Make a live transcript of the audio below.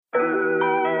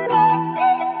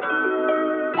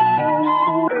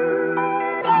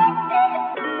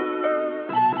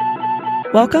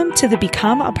Welcome to the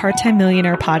Become a Part-Time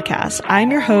Millionaire podcast. I'm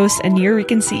your host and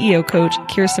Nuyorican CEO coach,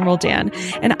 Kirsten Roldan,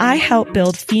 and I help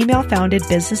build female-founded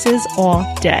businesses all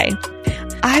day.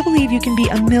 I believe you can be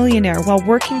a millionaire while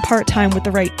working part-time with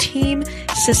the right team,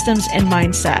 systems, and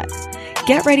mindset.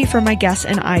 Get ready for my guests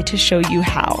and I to show you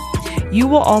how. You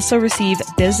will also receive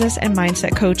business and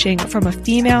mindset coaching from a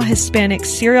female Hispanic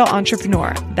serial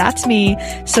entrepreneur. That's me,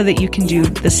 so that you can do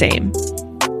the same.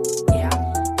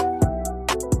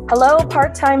 Hello,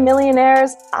 part-time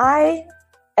millionaires. I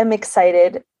am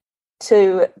excited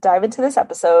to dive into this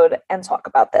episode and talk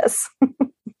about this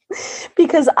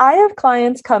because I have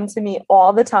clients come to me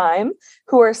all the time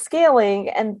who are scaling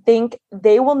and think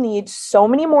they will need so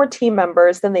many more team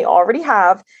members than they already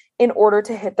have in order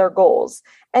to hit their goals.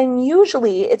 And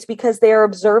usually it's because they are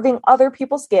observing other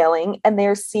people scaling and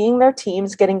they're seeing their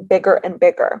teams getting bigger and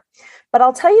bigger. But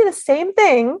I'll tell you the same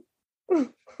thing,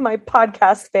 my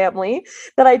podcast family,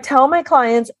 that I tell my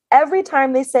clients every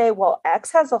time they say, well,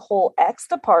 X has a whole X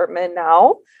department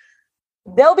now.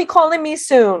 They'll be calling me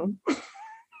soon.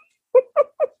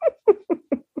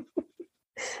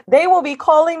 They will be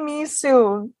calling me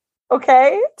soon,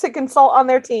 okay, to consult on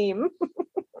their team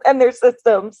and their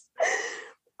systems.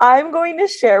 I'm going to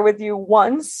share with you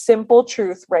one simple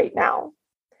truth right now.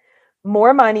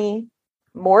 More money,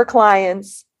 more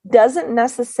clients doesn't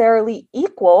necessarily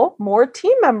equal more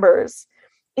team members.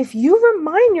 If you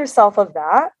remind yourself of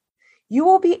that, you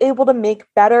will be able to make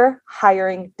better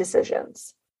hiring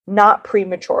decisions, not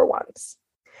premature ones.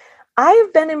 I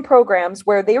have been in programs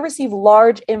where they receive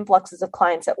large influxes of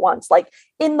clients at once, like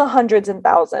in the hundreds and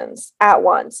thousands at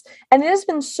once. And it has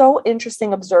been so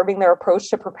interesting observing their approach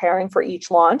to preparing for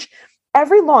each launch.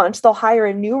 Every launch, they'll hire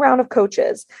a new round of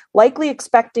coaches, likely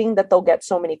expecting that they'll get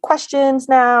so many questions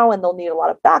now and they'll need a lot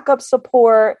of backup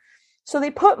support. So they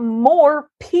put more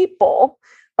people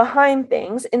behind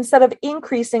things instead of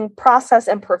increasing process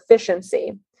and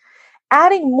proficiency.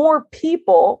 Adding more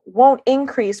people won't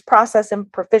increase process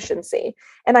and proficiency.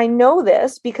 And I know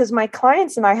this because my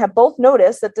clients and I have both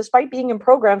noticed that despite being in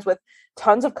programs with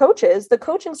tons of coaches, the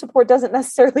coaching support doesn't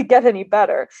necessarily get any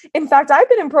better. In fact, I've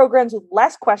been in programs with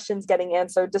less questions getting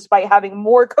answered despite having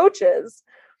more coaches.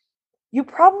 You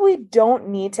probably don't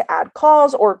need to add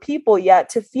calls or people yet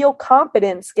to feel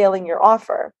confident scaling your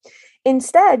offer.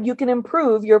 Instead, you can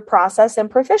improve your process and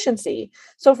proficiency.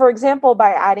 So for example,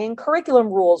 by adding curriculum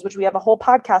rules, which we have a whole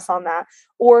podcast on that,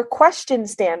 or question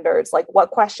standards, like what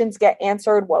questions get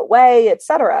answered, what way,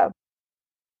 etc.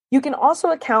 You can also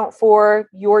account for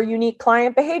your unique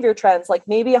client behavior trends, like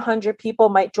maybe 100 people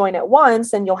might join at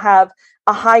once and you'll have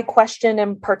a high question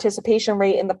and participation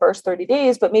rate in the first 30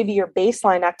 days, but maybe your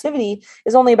baseline activity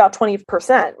is only about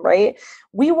 20%, right?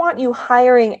 We want you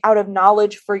hiring out of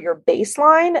knowledge for your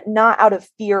baseline, not out of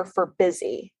fear for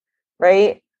busy,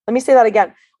 right? Let me say that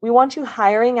again. We want you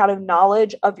hiring out of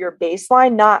knowledge of your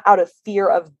baseline, not out of fear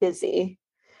of busy.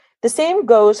 The same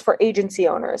goes for agency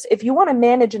owners. If you want to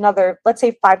manage another, let's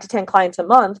say 5 to 10 clients a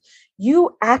month,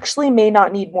 you actually may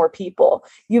not need more people.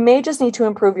 You may just need to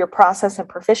improve your process and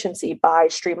proficiency by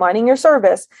streamlining your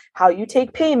service, how you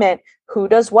take payment, who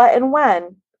does what and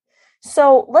when.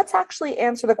 So let's actually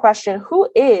answer the question, who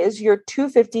is your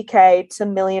 $250K to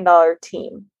 $1 million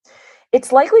team?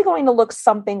 It's likely going to look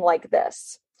something like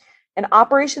this: an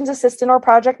operations assistant or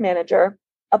project manager,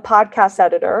 a podcast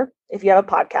editor, if you have a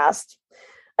podcast,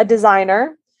 a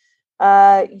designer,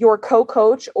 your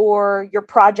co-coach or your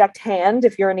project hand,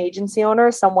 if you're an agency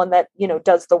owner, someone that,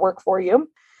 does the work for you,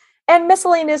 and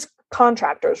miscellaneous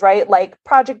contractors, right? Like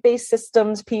project-based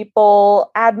systems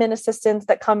people, admin assistants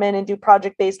that come in and do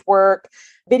project-based work,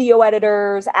 video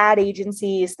editors, ad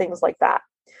agencies, things like that.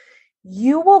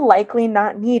 You will likely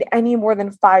not need any more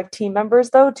than 5 team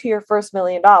members, though, to your first $1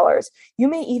 million. You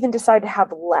may even decide to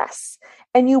have less,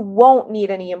 and you won't need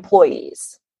any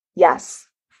employees. Yes,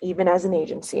 even as an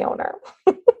agency owner.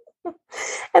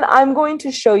 And I'm going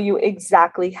to show you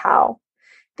exactly how.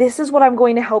 This is what I'm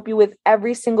going to help you with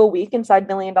every single week inside $1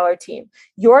 Million Team.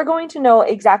 You're going to know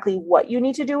exactly what you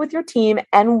need to do with your team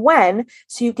and when,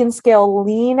 so you can scale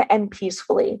lean and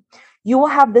peacefully. You will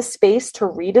have the space to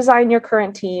redesign your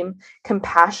current team,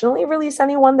 compassionately release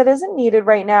anyone that isn't needed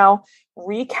right now,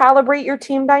 recalibrate your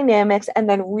team dynamics, and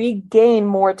then regain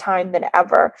more time than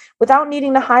ever without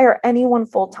needing to hire anyone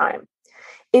full-time.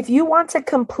 If you want to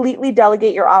completely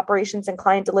delegate your operations and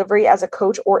client delivery as a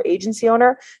coach or agency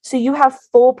owner, so you have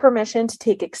full permission to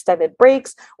take extended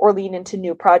breaks or lean into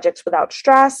new projects without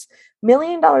stress,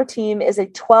 Million Dollar Team is a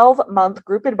 12-month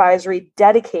group advisory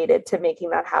dedicated to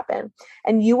making that happen.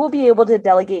 And you will be able to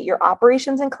delegate your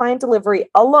operations and client delivery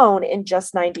alone in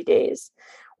just 90 days.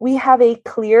 We have a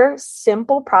clear,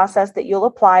 simple process that you'll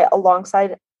apply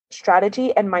alongside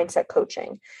strategy and mindset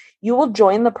coaching. You will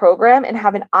join the program and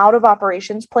have an out of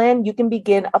operations plan you can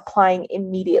begin applying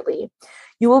immediately.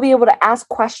 You will be able to ask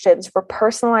questions for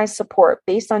personalized support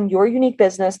based on your unique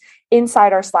business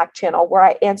inside our Slack channel, where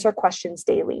I answer questions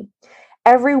daily.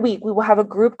 Every week, we will have a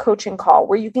group coaching call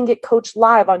where you can get coached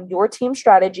live on your team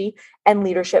strategy and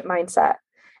leadership mindset.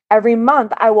 Every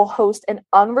month, I will host an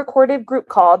unrecorded group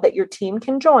call that your team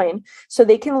can join so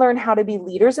they can learn how to be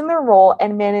leaders in their role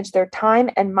and manage their time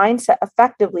and mindset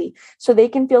effectively so they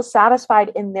can feel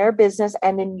satisfied in their business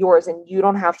and in yours, and you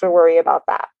don't have to worry about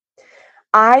that.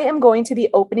 I am going to be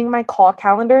opening my call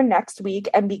calendar next week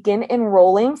and begin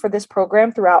enrolling for this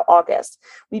program throughout August.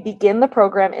 We begin the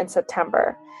program in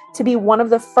September. To be one of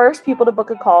the first people to book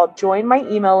a call, join my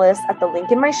email list at the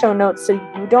link in my show notes so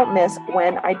you don't miss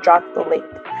when I drop the link.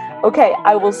 Okay,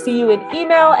 I will see you in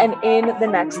email and in the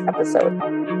next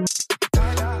episode.